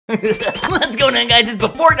What's going on, guys? It's the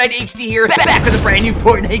Fortnite HD here, back with a brand new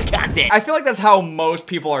Fortnite content. I feel like that's how most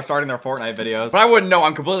people are starting their Fortnite videos, but I wouldn't know.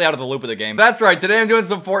 I'm completely out of the loop of the game. That's right, today I'm doing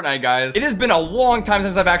some Fortnite, guys. It has been a long time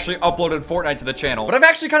since I've actually uploaded Fortnite to the channel, but I've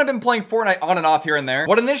actually kind of been playing Fortnite on and off here and there.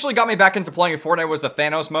 What initially got me back into playing Fortnite was the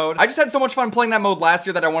Thanos mode. I just had so much fun playing that mode last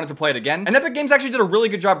year that I wanted to play it again, and Epic Games actually did a really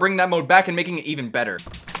good job bringing that mode back and making it even better.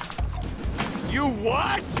 You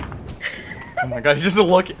what? Oh my god, he's just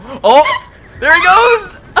looking. Oh, there he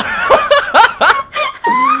goes!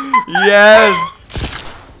 Yes!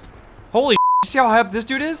 Holy you see how high up this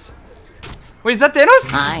dude is? Wait, is that Thanos?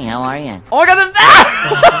 Hi, how are you? Oh my god, this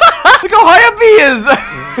look how high up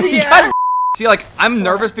he is! Yeah. See, like, I'm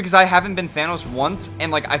nervous because I haven't been Thanos once,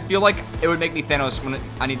 and like, I feel like it would make me Thanos when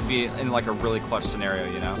I need to be in like a really clutch scenario,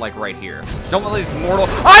 you know? Like right here. Don't let these mortal—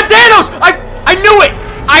 I'm Thanos! I knew it!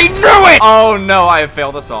 I knew it! Oh no, I have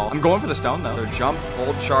failed us all. I'm going for the stone though. So jump,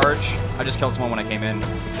 hold charge. I just killed someone when I came in.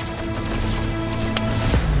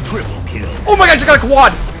 Triple kill. Oh my god, I just got a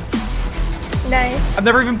quad! Nice. I've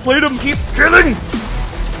never even played him. Keep killing!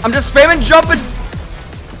 I'm just spamming, jumping,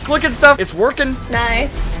 clicking stuff. It's working. Nice.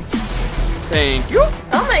 Thank you.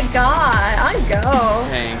 Oh my god, on go.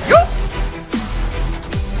 Thank you.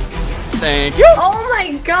 Thank you. Oh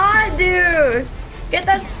my god, dude. Get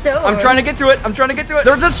that stone. I'm trying to get to it. I'm trying to get to it.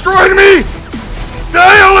 They're destroying me!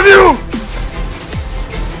 Die, all of you!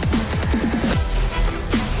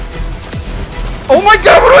 Oh my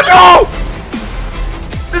god, where do I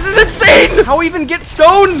go? This is insane! How even get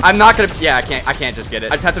stone? I'm not gonna— yeah, I can't just get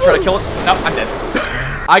it. I just have to try to kill it. No, I'm dead.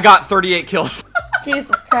 I got 38 kills.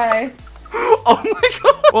 Jesus Christ. Oh my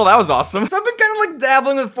god. Well, that was awesome. So I've been kind of like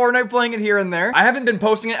dabbling with Fortnite, playing it here and there. I haven't been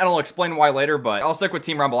posting it, and I'll explain why later, but I'll stick with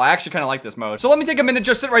Team Rumble. I actually kind of like this mode. So let me take a minute,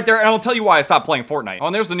 just sit right there, and I'll tell you why I stopped playing Fortnite. Oh,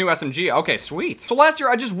 and there's the new SMG. Okay, sweet. So last year,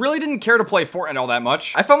 I just really didn't care to play Fortnite all that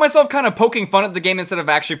much. I found myself kind of poking fun at the game instead of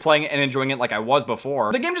actually playing it and enjoying it like I was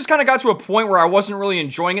before. The game just kind of got to a point where I wasn't really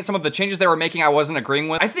enjoying it. Some of the changes they were making, I wasn't agreeing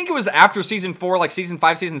with. I think it was after season 4, like season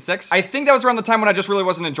 5, season 6. I think that was around the time when I just really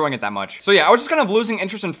wasn't enjoying it that much. So yeah, I was just kind of losing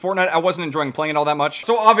interest in Fortnite. I wasn't enjoying playing it all that much.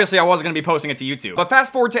 So obviously I wasn't going to be posting it to YouTube. But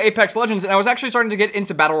fast forward to Apex Legends, and I was actually starting to get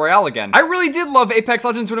into Battle Royale again. I really did love Apex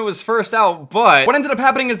Legends when it was first out, but what ended up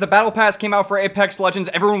happening is the Battle Pass came out for Apex Legends.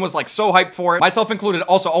 Everyone was like so hyped for it, myself included.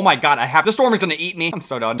 Also, oh my god, the storm is gonna eat me. I'm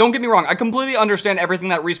so done. Don't get me wrong, I completely understand everything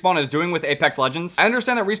that Respawn is doing with Apex Legends. I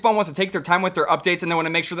understand that Respawn wants to take their time with their updates, and they want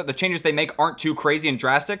to make sure that the changes they make aren't too crazy and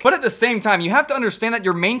drastic. But at the same time, you have to understand that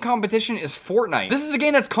your main competition is Fortnite. This is a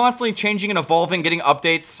game that's constantly changing and evolving, getting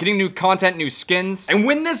updates, getting new content, new skins. And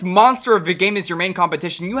when this monster of a game is your main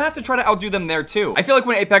competition, you have to try to outdo them there too. I feel like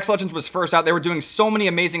when Apex Legends was first out, they were doing so many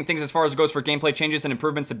amazing things as far as it goes for gameplay changes and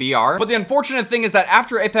improvements to BR. But the unfortunate thing is that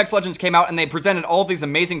after Apex Legends came out and they presented all of these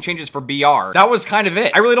amazing changes for BR, that was kind of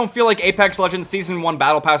it. I really don't feel like Apex Legends Season 1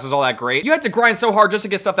 Battle Pass was all that great. You had to grind so hard just to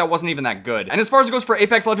get stuff that wasn't even that good. And as far as it goes for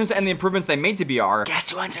Apex Legends and the improvements they made to BR,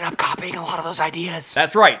 guess who ended up copying a lot of those ideas?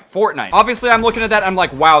 That's right, Fortnite. Obviously, I'm looking at that, I'm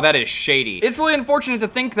like, wow, that is shady. It's really unfortunate to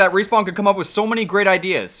think that Respawn could come up with so many great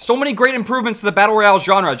ideas, so many great improvements to the Battle Royale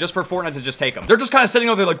genre just for Fortnite to just take them. They're just kind of sitting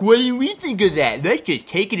over there like, what do we think of that? Let's just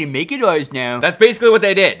take it and make it ours now. That's basically what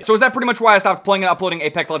they did. So is that pretty much why I stopped playing and uploading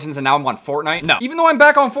Apex Legends and now I'm on Fortnite? No. Even though I'm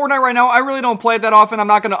back on Fortnite right now, I really don't play it that often. I'm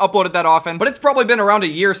not going to upload it that often, but it's probably been around a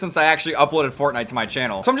year since I actually uploaded Fortnite to my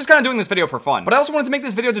channel. So I'm just kind of doing this video for fun. But I also wanted to make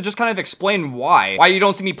this video to just kind of explain why you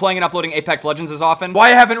don't see me playing and uploading Apex Legends as often, why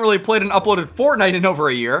I haven't really played and uploaded Fortnite in over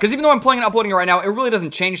a year. Because even though I'm playing and uploading it right now, it really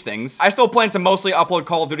doesn't change things. I still plan to mostly upload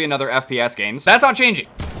Call of Duty and other FPS games. That's not changing.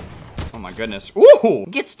 Oh my goodness. Ooh!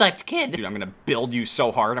 Get stuck, kid. Dude, I'm gonna build you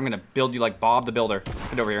so hard. I'm gonna build you like Bob the Builder.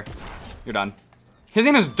 Get over here. You're done. His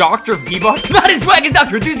name is Dr. V-Buck? Not as swag as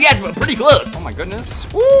Dr. Enthusiasm, but pretty close. Oh my goodness.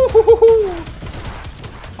 Ooh!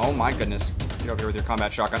 Oh my goodness. Get over here with your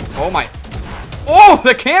combat shotgun. Oh my. Oh,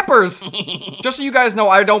 the campers! Just so you guys know,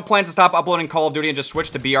 I don't plan to stop uploading Call of Duty and just switch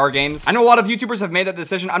to BR games. I know a lot of YouTubers have made that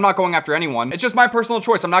decision. I'm not going after anyone. It's just my personal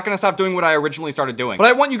choice. I'm not gonna stop doing what I originally started doing. But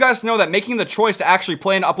I want you guys to know that making the choice to actually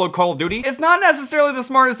play and upload Call of Duty, it's not necessarily the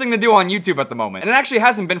smartest thing to do on YouTube at the moment. And it actually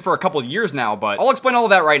hasn't been for a couple years now, but I'll explain all of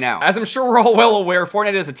that right now. As I'm sure we're all well aware,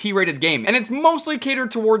 Fortnite is a T-rated game, and it's mostly catered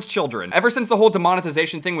towards children. Ever since the whole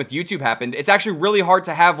demonetization thing with YouTube happened, it's actually really hard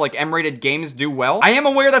to have like M-rated games do well. I am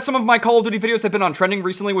aware that some of my Call of Duty videos have have been on trending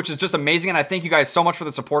recently, which is just amazing, and I thank you guys so much for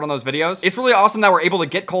the support on those videos. It's really awesome that we're able to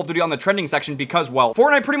get Call of Duty on the trending section because, well,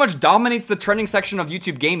 Fortnite pretty much dominates the trending section of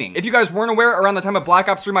YouTube gaming. If you guys weren't aware, around the time of Black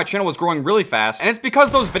Ops 3, my channel was growing really fast, and it's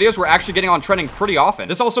because those videos were actually getting on trending pretty often.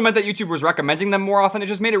 This also meant that YouTube was recommending them more often. It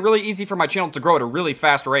just made it really easy for my channel to grow at a really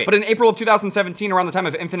fast rate. But in April of 2017, around the time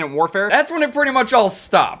of Infinite Warfare, that's when it pretty much all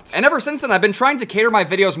stopped. And ever since then, I've been trying to cater my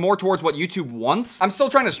videos more towards what YouTube wants. I'm still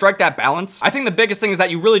trying to strike that balance. I think the biggest thing is that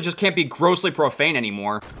you really just can't be grossly profane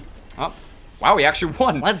anymore. Oh. Wow, we actually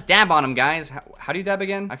won. Let's dab on him, guys. How do you dab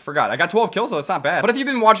again? I forgot. I got 12 kills, so it's not bad. But if you've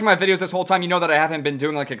been watching my videos this whole time, you know that I haven't been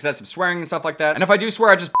doing like excessive swearing and stuff like that. And if I do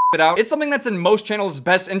swear, I just it out. It's something that's in most channels'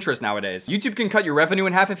 best interest nowadays. YouTube can cut your revenue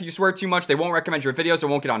in half if you swear too much. They won't recommend your videos. It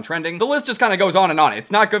won't get on trending. The list just kind of goes on and on.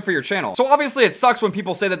 It's not good for your channel. So obviously it sucks when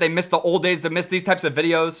people say that they miss the old days, they miss these types of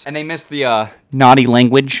videos, and they miss the naughty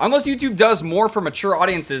language. Unless YouTube does more for mature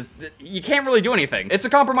audiences, you can't really do anything. It's a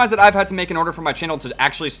compromise that I've had to make in order for my channel to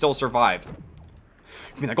actually still survive.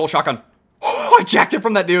 Give me that gold shotgun. Oh, I jacked it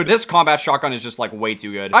from that dude. This combat shotgun is just like way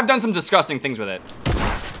too good. I've done some disgusting things with it.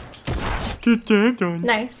 Get jacked on.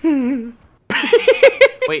 Nice.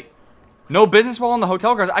 Wait. No business while on the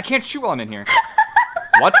hotel guards. I can't shoot while I'm in here.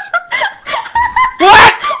 What?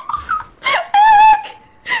 What? Erik!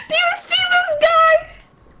 Do you see this guy?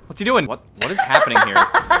 What's he doing? What is happening here?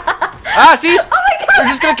 Ah, see? Oh my god! They're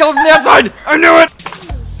just gonna kill us from the outside. I knew it.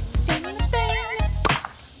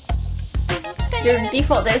 Your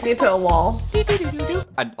default dance, we put a wall.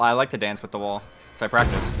 I like to dance with the wall, so I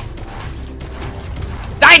practice.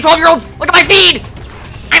 Die, 12-year-olds! Look at my feed!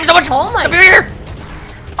 I'm so much superior!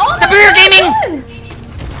 Oh Superior gaming!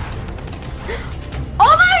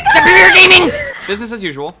 Oh my god! Superior gaming! Business as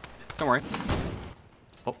usual. Don't worry.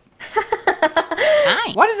 Oh.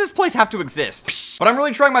 Hi. Why does this place have to exist? But I'm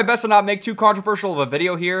really trying my best to not make too controversial of a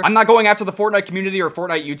video here. I'm not going after the Fortnite community or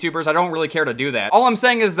Fortnite YouTubers. I don't really care to do that. All I'm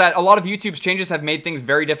saying is that a lot of YouTube's changes have made things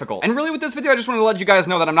very difficult. And really with this video, I just wanted to let you guys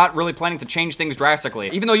know that I'm not really planning to change things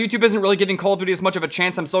drastically. Even though YouTube isn't really giving Call of Duty as much of a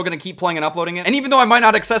chance, I'm still gonna keep playing and uploading it. And even though I might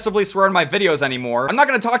not excessively swear in my videos anymore, I'm not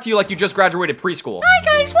gonna talk to you like you just graduated preschool. Hi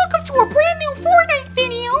guys, welcome to a brand new Fortnite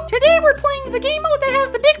video. Today we're playing the game mode that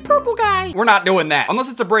has the big purple guy. We're not doing that,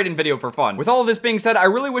 unless it's a Brayden video for fun. With all of this being said, I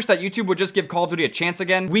really wish that YouTube would just give Call of Duty a chance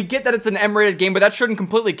again. We get that it's an M-rated game, but that shouldn't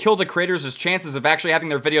completely kill the creators' chances of actually having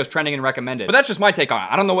their videos trending and recommended. But that's just my take on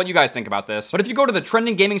it. I don't know what you guys think about this. But if you go to the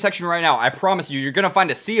trending gaming section right now, I promise you, you're gonna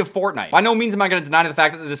find a sea of Fortnite. By no means am I gonna deny the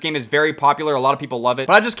fact that this game is very popular. A lot of people love it,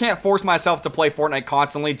 but I just can't force myself to play Fortnite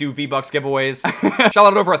constantly, do V-Bucks giveaways, shell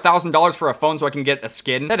out over $1,000 for a phone so I can get a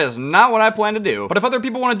skin. That is not what I plan to do. But if other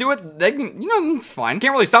people want to do it, they can, you know, it's fine.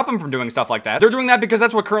 Can't really stop them from doing stuff like that. They're doing that because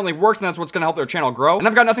that's what currently works and that's what's gonna help their channel grow. And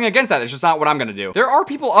I've got nothing against that. It's just not what I'm gonna do. There are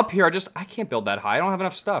people up here. I can't build that high. I don't have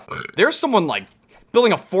enough stuff. There's someone like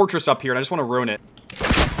building a fortress up here and I just want to ruin it.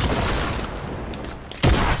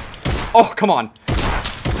 Oh, come on.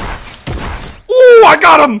 Ooh, I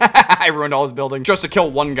got him! I ruined all his building just to kill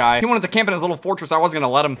one guy. He wanted to camp in his little fortress. I wasn't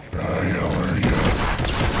gonna let him.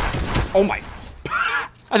 Oh my.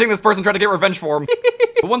 I think this person tried to get revenge for him.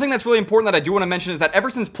 But one thing that's really important that I do want to mention is that ever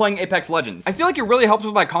since playing Apex Legends, I feel like it really helped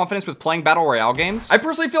with my confidence with playing Battle Royale games. I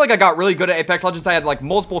personally feel like I got really good at Apex Legends. I had like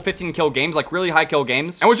multiple 15 kill games, like really high kill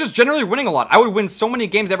games, and was just generally winning a lot. I would win so many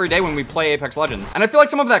games every day when we play Apex Legends. And I feel like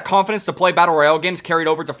some of that confidence to play Battle Royale games carried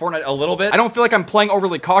over to Fortnite a little bit. I don't feel like I'm playing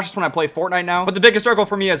overly cautious when I play Fortnite now, but the biggest struggle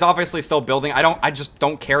for me is obviously still building. I just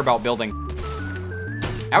don't care about building.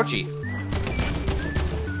 Ouchie.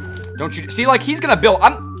 Don't you see, like, he's gonna build.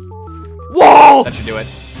 Whoa! That should do it.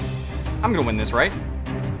 I'm gonna win this, right?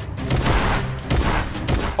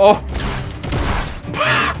 Oh.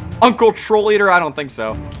 Uncle Troll Eater? I don't think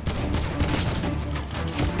so.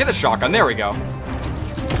 Get the shotgun. There we go.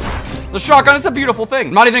 The shotgun, it's a beautiful thing.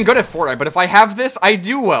 I'm not even good at Fortnite, but if I have this, I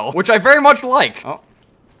do well, which I very much like. Oh.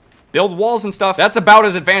 Build walls and stuff. That's about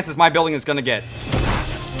as advanced as my building is gonna get.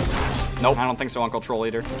 Nope, I don't think so, Uncle Troll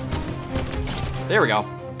Eater. There we go.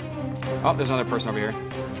 Oh, there's another person over here.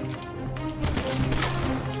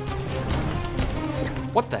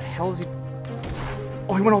 What the hell is he?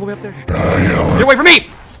 Oh, he went all the way up there. Get away from me!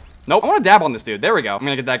 Nope. I want to dab on this dude. There we go. I'm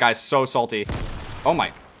gonna get that guy so salty. Oh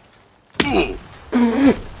my.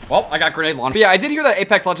 Well, I got grenade launch. But yeah, I did hear that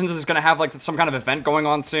Apex Legends is gonna have like some kind of event going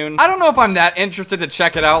on soon. I don't know if I'm that interested to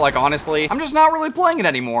check it out, like honestly. I'm just not really playing it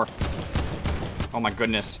anymore. Oh my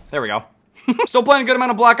goodness. There we go. Still playing a good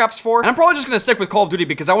amount of Black Ops 4. And I'm probably just gonna stick with Call of Duty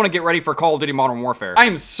because I want to get ready for Call of Duty Modern Warfare. I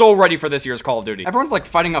am so ready for this year's Call of Duty. Everyone's like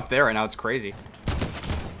fighting up there right now. It's crazy.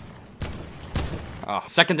 Oh,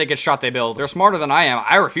 second they get shot, they build. They're smarter than I am.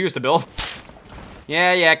 I refuse to build.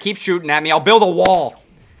 Yeah, keep shooting at me. I'll build a wall.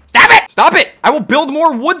 Stop it! Stop it! I will build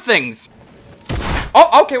more wood things.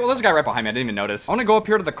 Oh, okay, well, there's a guy right behind me. I didn't even notice. I want to go up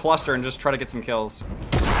here to the cluster and just try to get some kills.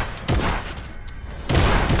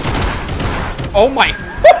 Oh my.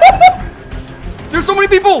 There's so many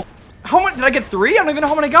people. How many did I get? 3? I don't even know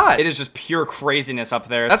how many I got. It is just pure craziness up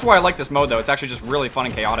there. That's why I like this mode, though. It's actually just really fun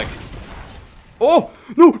and chaotic. Oh,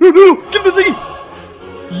 no, give the thingy.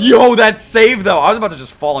 Yo, that save, though. I was about to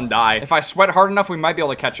just fall and die. If I sweat hard enough, we might be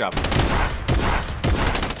able to catch up.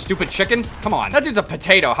 Stupid chicken. Come on. That dude's a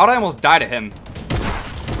potato. How did I almost die to him?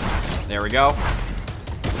 There we go.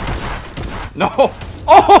 No.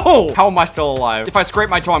 Oh! How am I still alive? If I scrape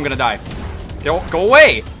my toe, I'm gonna die. Go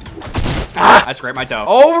away. Ah, I scraped my toe.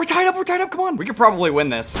 Oh, we're tied up. Come on. We could probably win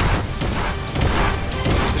this. He's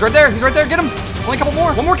right there. Get him. Only a couple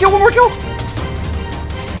more. One more kill.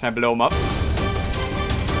 Can I blow him up?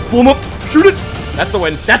 Blow him up. Shoot it. That's the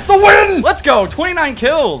win. Let's go. 29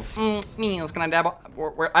 kills. Can I dab?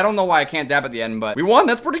 I don't know why I can't dab at the end, but we won.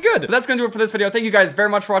 That's pretty good. But that's gonna do it for this video. Thank you guys very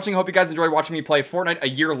much for watching. Hope you guys enjoyed watching me play Fortnite a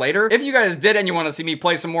year later. If you guys did and you want to see me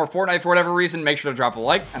play some more Fortnite for whatever reason, make sure to drop a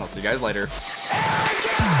like, and I'll see you guys later.